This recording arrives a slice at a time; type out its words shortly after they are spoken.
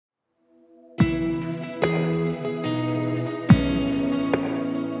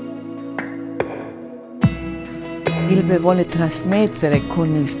Il vuole trasmettere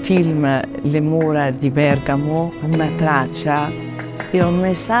con il film Le mura di Bergamo una traccia e un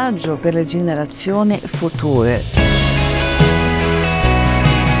messaggio per le generazioni future.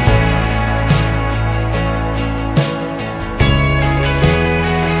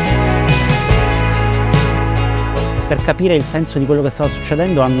 Per capire il senso di quello che stava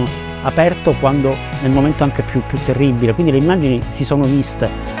succedendo hanno aperto nel momento anche più terribile, quindi le immagini si sono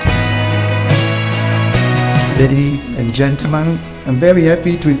viste. Ladies and gentlemen, I'm very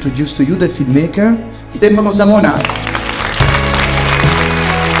happy to introduce to you the filmmaker, Stefano Savona.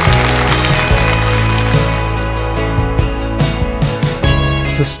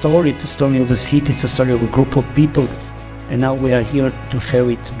 It's a story of the city, it's a story of a group of people, and now we are here to share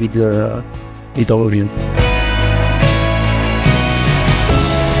it with all of you.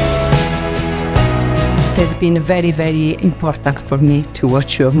 It has been very, very important for me to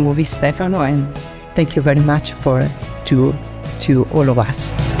watch your movie, Stefano, and thank you very much to all of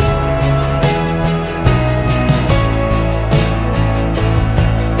us.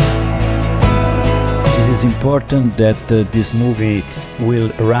 It is important that this movie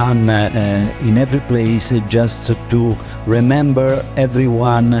will run in every place just to remember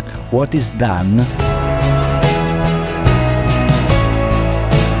everyone what is done.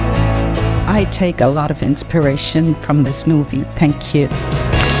 I take a lot of inspiration from this movie. Thank you.